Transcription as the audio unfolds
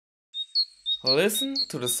Listen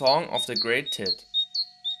to the song of the great tit.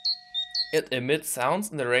 It emits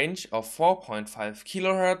sounds in the range of 4.5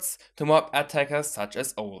 kHz to mob attackers such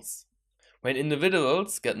as owls. When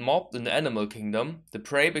individuals get mobbed in the animal kingdom, the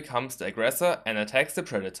prey becomes the aggressor and attacks the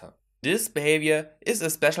predator. This behavior is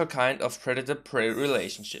a special kind of predator-prey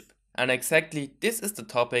relationship, and exactly this is the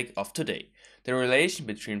topic of today, the relation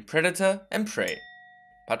between predator and prey.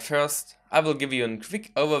 But first, I will give you a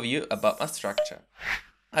quick overview about my structure.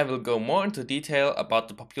 I will go more into detail about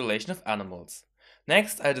the population of animals.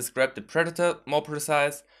 Next, I describe the predator more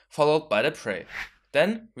precise, followed by the prey.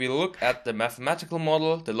 Then, we'll look at the mathematical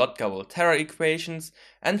model, the Lotka-Volterra-Equations,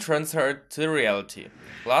 and transfer it to reality.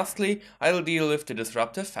 Lastly, I'll deal with the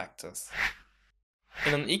disruptive factors.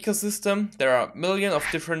 In an ecosystem, there are millions of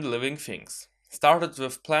different living things, started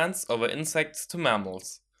with plants over insects to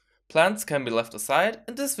mammals. Plants can be left aside.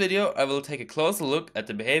 In this video, I will take a closer look at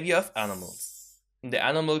the behavior of animals. In the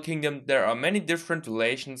animal kingdom, there are many different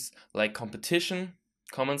relations like competition,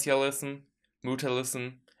 commensalism,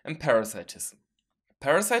 mutualism, and parasitism.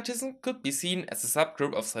 Parasitism could be seen as a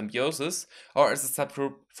subgroup of symbiosis or as a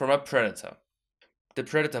subgroup from a predator. The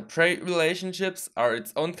predator-prey relationships are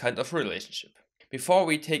its own kind of relationship. Before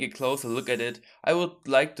we take a closer look at it, I would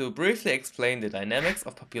like to briefly explain the dynamics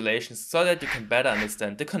of populations so that you can better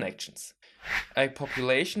understand the connections. A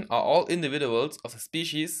population are all individuals of a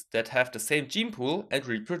species that have the same gene pool and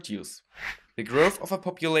reproduce. The growth of a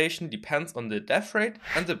population depends on the death rate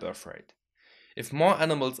and the birth rate. If more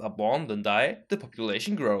animals are born than die, the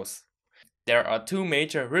population grows. There are two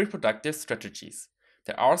major reproductive strategies,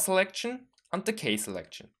 the R selection and the K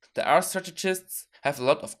selection. The R strategists have a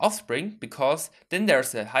lot of offspring because then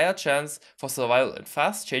there's a higher chance for survival in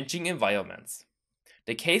fast changing environments.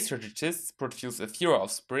 The K strategists produce a fewer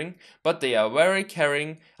offspring, but they are very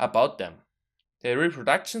caring about them. Their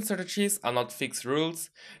reproduction strategies are not fixed rules,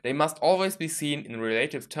 they must always be seen in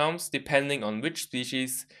relative terms depending on which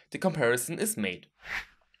species the comparison is made.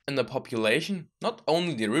 In the population, not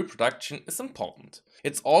only the reproduction is important,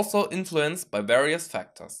 it's also influenced by various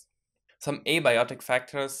factors. Some abiotic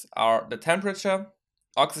factors are the temperature,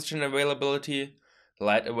 oxygen availability,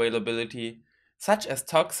 light availability, such as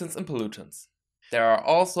toxins and pollutants. There are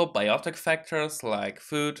also biotic factors like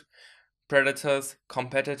food, predators,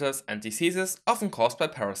 competitors, and diseases often caused by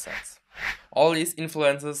parasites. All these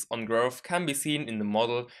influences on growth can be seen in the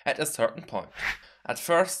model at a certain point. At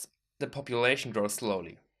first, the population grows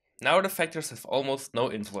slowly. Now the factors have almost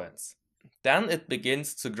no influence. Then it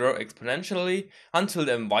begins to grow exponentially until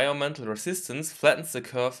the environmental resistance flattens the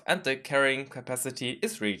curve and the carrying capacity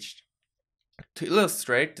is reached. To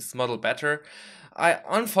illustrate this model better, I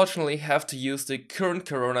unfortunately have to use the current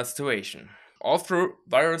corona situation. Although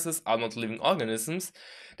viruses are not living organisms,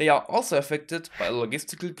 they are also affected by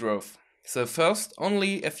logistical growth. So first,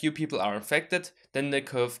 only a few people are infected, then the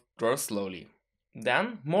curve grows slowly.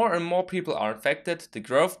 Then, more and more people are infected, the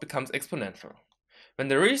growth becomes exponential. When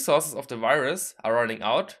the resources of the virus are running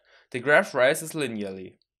out, the graph rises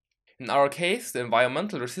linearly. In our case, the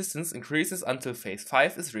environmental resistance increases until phase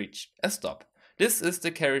 5 is reached, a stop. This is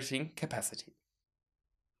the carrying capacity.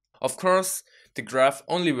 Of course, the graph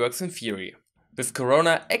only works in theory. With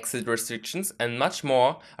corona, exit restrictions and much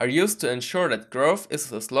more are used to ensure that growth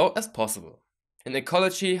is as slow as possible. In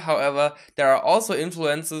ecology, however, there are also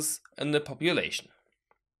influences in the population.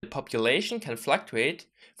 The population can fluctuate,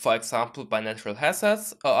 for example by natural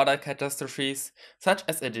hazards or other catastrophes, such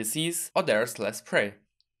as a disease or there is less prey.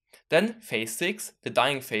 Then phase 6, the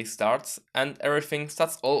dying phase starts and everything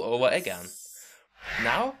starts all over again.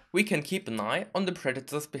 Now we can keep an eye on the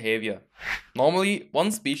predator's behavior. Normally,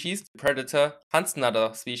 one species, the predator, hunts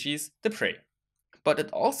another species, the prey. But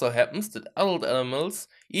it also happens that adult animals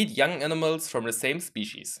eat young animals from the same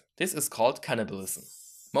species. This is called cannibalism.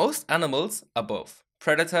 Most animals are both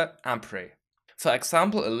predator and prey. For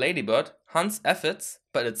example, a ladybird hunts aphids,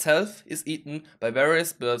 but itself is eaten by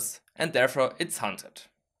various birds and therefore it's hunted.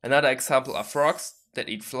 Another example are frogs that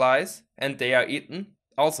eat flies and they are eaten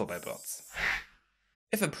also by birds.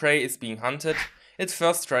 If a prey is being hunted, it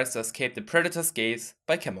first tries to escape the predator's gaze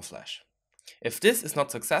by camouflage. If this is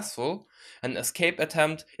not successful, an escape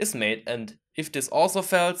attempt is made, and if this also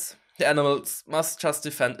fails, the animal must just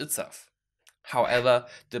defend itself. However,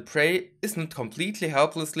 the prey isn't completely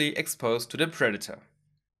helplessly exposed to the predator.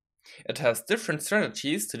 It has different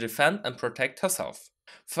strategies to defend and protect herself.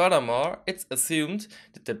 Furthermore, it's assumed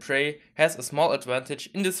that the prey has a small advantage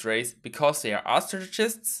in this race because they are R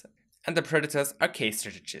strategists and the predators are K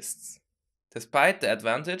strategists. Despite the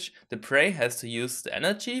advantage, the prey has to use the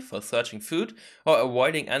energy for searching food or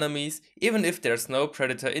avoiding enemies even if there's no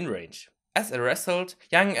predator in range. As a result,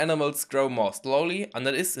 young animals grow more slowly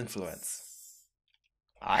under this influence.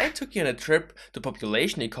 I took you on a trip to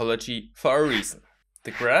population ecology for a reason.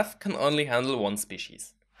 The graph can only handle one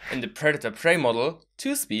species. In the predator-prey model,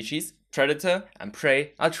 two species, predator and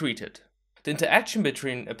prey, are treated. The interaction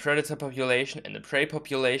between a predator population and a prey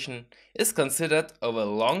population is considered over a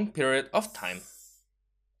long period of time.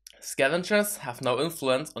 Scavengers have no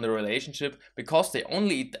influence on the relationship because they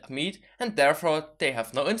only eat their meat and therefore they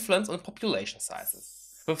have no influence on population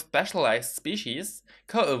sizes. With specialized species,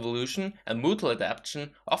 co-evolution and mutual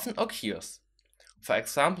adaptation often occurs. For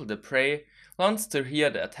example, the prey learns to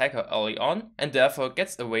hear the attacker early on and therefore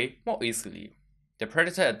gets away more easily. The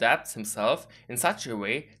predator adapts himself in such a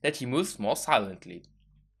way that he moves more silently.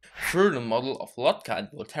 Through the model of Lotka and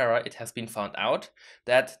Volterra, it has been found out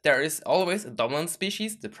that there is always a dominant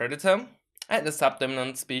species, the predator, and a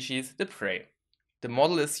subdominant species, the prey. The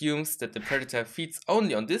model assumes that the predator feeds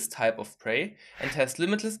only on this type of prey and has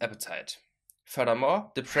limitless appetite.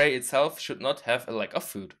 Furthermore, the prey itself should not have a lack of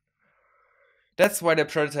food. That's why the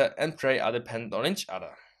predator and prey are dependent on each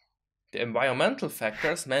other. The environmental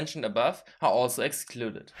factors mentioned above are also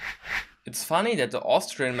excluded. It's funny that the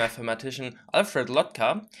Austrian mathematician Alfred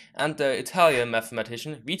Lotka and the Italian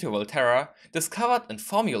mathematician Vito Volterra discovered and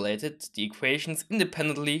formulated the equations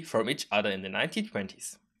independently from each other in the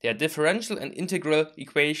 1920s. They are differential and integral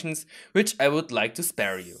equations which I would like to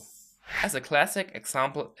spare you. As a classic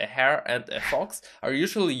example, a hare and a fox are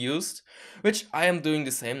usually used, which I am doing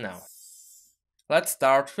the same now. Let's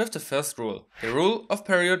start with the first rule, the rule of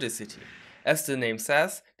periodicity. As the name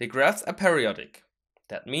says, the graphs are periodic.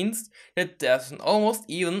 That means that there's an almost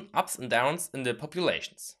even ups and downs in the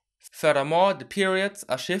populations. Furthermore, the periods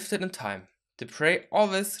are shifted in time. The prey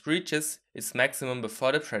always reaches its maximum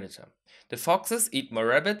before the predator. The foxes eat more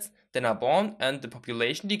rabbits than are born and the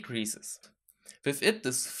population decreases. With it,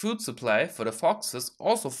 the food supply for the foxes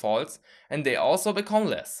also falls and they also become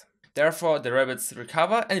less. Therefore, the rabbits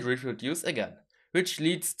recover and reproduce again, which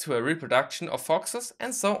leads to a reproduction of foxes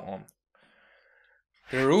and so on.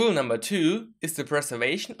 The rule number 2 is the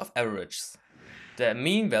preservation of averages. The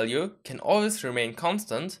mean value can always remain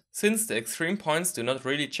constant since the extreme points do not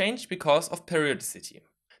really change because of periodicity.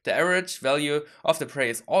 The average value of the prey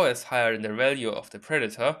is always higher than the value of the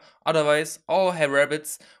predator, otherwise all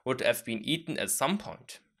rabbits would have been eaten at some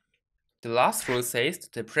point. The last rule says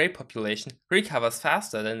that the prey population recovers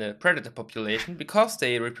faster than the predator population because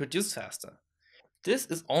they reproduce faster. This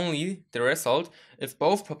is only the result if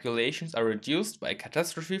both populations are reduced by a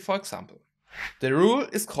catastrophe, for example. The rule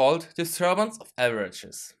is called disturbance of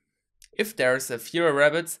averages. If there is fewer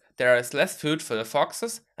rabbits, there is less food for the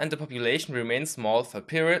foxes and the population remains small for a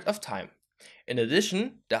period of time. In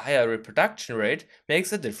addition, the higher reproduction rate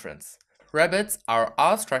makes a difference. Rabbits are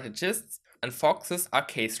R strategists and foxes are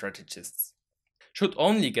K strategists. Should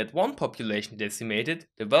only get one population decimated,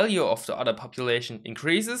 the value of the other population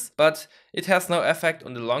increases, but it has no effect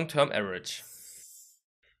on the long-term average.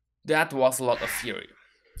 That was a lot of theory.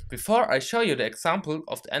 Before I show you the example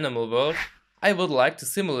of the animal world, I would like to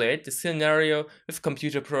simulate the scenario with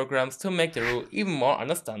computer programs to make the rule even more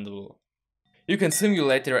understandable. You can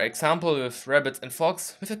simulate the example with rabbits and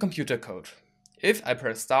fox with a computer code. If I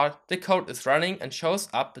press start, the code is running and shows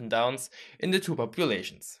up and downs in the two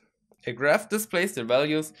populations. A graph displays the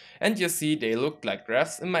values and you see they look like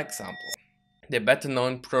graphs in my example. The better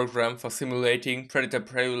known program for simulating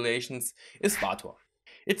predator-prey relations is Vator.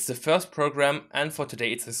 It's the first program and for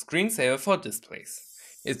today it's a screensaver for displays.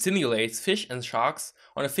 It simulates fish and sharks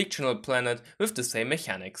on a fictional planet with the same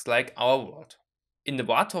mechanics like our world. In the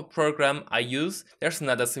Vator program I use, there's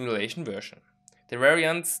another simulation version. The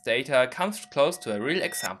variance data comes close to a real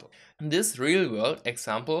example. This real-world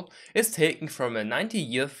example is taken from a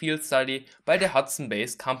 90-year field study by the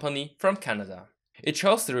Hudson-based company from Canada. It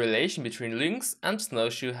shows the relation between lynx and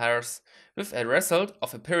snowshoe hares with a result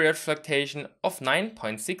of a period fluctuation of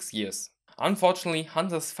 9.6 years. Unfortunately,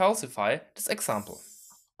 hunters falsify this example.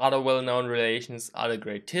 Other well-known relations are the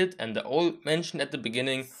great tit and the owl mentioned at the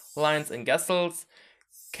beginning, lions and gazelles,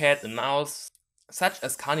 cat and mouse, such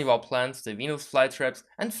as carnivore plants, the Venus flytraps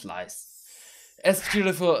and flies. As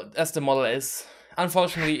beautiful as the model is,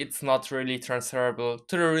 unfortunately it's not really transferable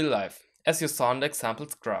to the real life, as you saw in the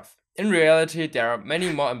example's graph. In reality, there are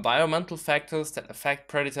many more environmental factors that affect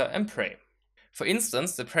predator and prey. For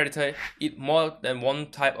instance, the predator eat more than one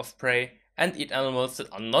type of prey and eat animals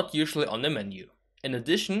that are not usually on the menu. In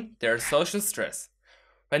addition, there is social stress.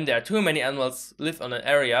 When there are too many animals live on an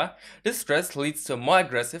area, this stress leads to more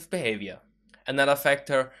aggressive behavior. Another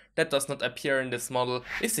factor that does not appear in this model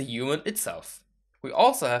is the human itself. We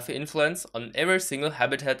also have an influence on every single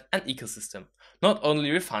habitat and ecosystem, not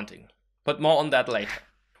only with hunting. But more on that later.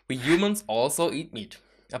 We humans also eat meat.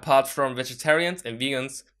 apart from vegetarians and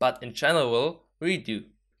vegans, but in general we do.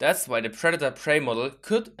 That's why the predator-prey model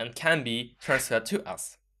could and can be transferred to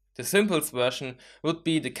us. The simplest version would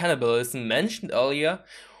be the cannibalism mentioned earlier.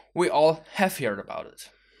 We all have heard about it.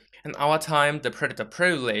 In our time, the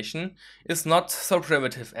predator-prey relation is not so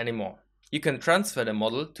primitive anymore. You can transfer the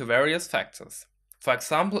model to various factors. For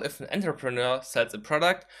example, if an entrepreneur sells a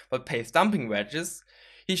product but pays dumping wages,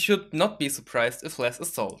 he should not be surprised if less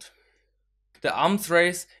is sold. The arms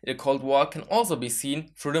race in the Cold War can also be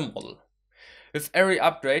seen through the model. With every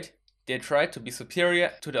upgrade, they try to be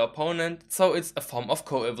superior to the opponent, so it's a form of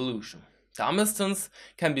co-evolution. The armistice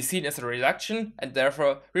can be seen as a reduction and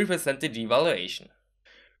therefore represent the devaluation.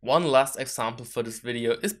 One last example for this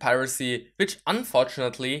video is piracy, which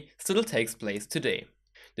unfortunately still takes place today.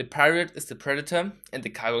 The pirate is the predator and the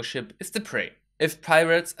cargo ship is the prey. If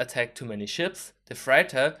pirates attack too many ships, the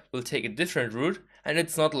freighter will take a different route and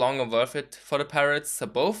it's not longer worth it for the pirates, so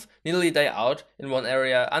both nearly die out in one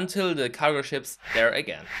area until the cargo ships there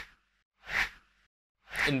again.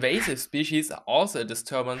 Invasive species are also a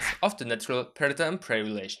disturbance of the natural predator and prey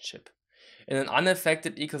relationship. In an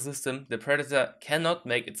unaffected ecosystem, the predator cannot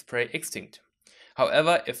make its prey extinct.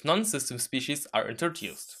 However, if non-system species are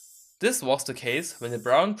introduced. This was the case when the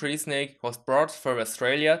brown tree snake was brought from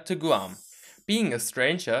Australia to Guam. Being a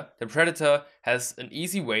stranger, the predator has an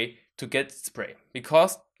easy way to get its prey,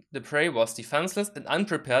 because the prey was defenseless and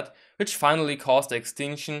unprepared, which finally caused the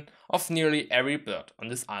extinction of nearly every bird on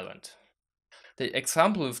this island. The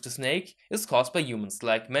example with the snake is caused by humans,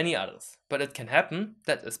 like many others, but it can happen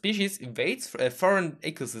that a species invades a foreign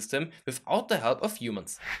ecosystem without the help of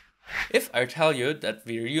humans. If I tell you that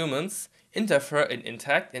we humans interfere in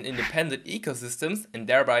intact and independent ecosystems and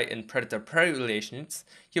thereby in predator-prey relations,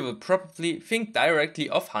 you will probably think directly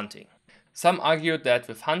of hunting. Some argue that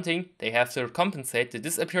with hunting they have to compensate the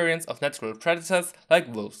disappearance of natural predators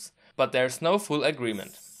like wolves, but there is no full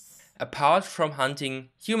agreement. Apart from hunting,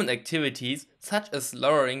 human activities such as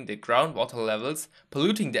lowering the groundwater levels,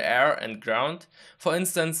 polluting the air and ground, for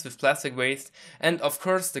instance with plastic waste, and of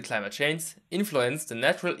course the climate change, influence the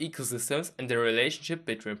natural ecosystems and the relationship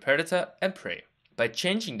between predator and prey. By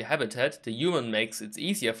changing the habitat, the human makes it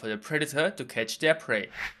easier for the predator to catch their prey.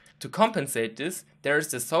 To compensate this, there is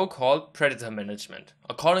the so-called predator management,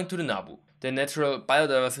 according to the NABU, the Natural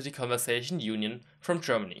Biodiversity Conservation Union from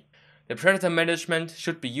Germany. The predator management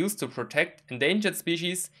should be used to protect endangered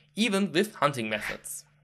species, even with hunting methods.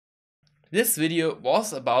 This video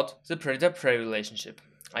was about the predator-prey relationship.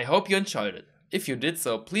 I hope you enjoyed it. If you did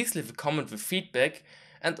so, please leave a comment with feedback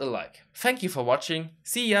and a like. Thank you for watching.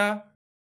 See ya!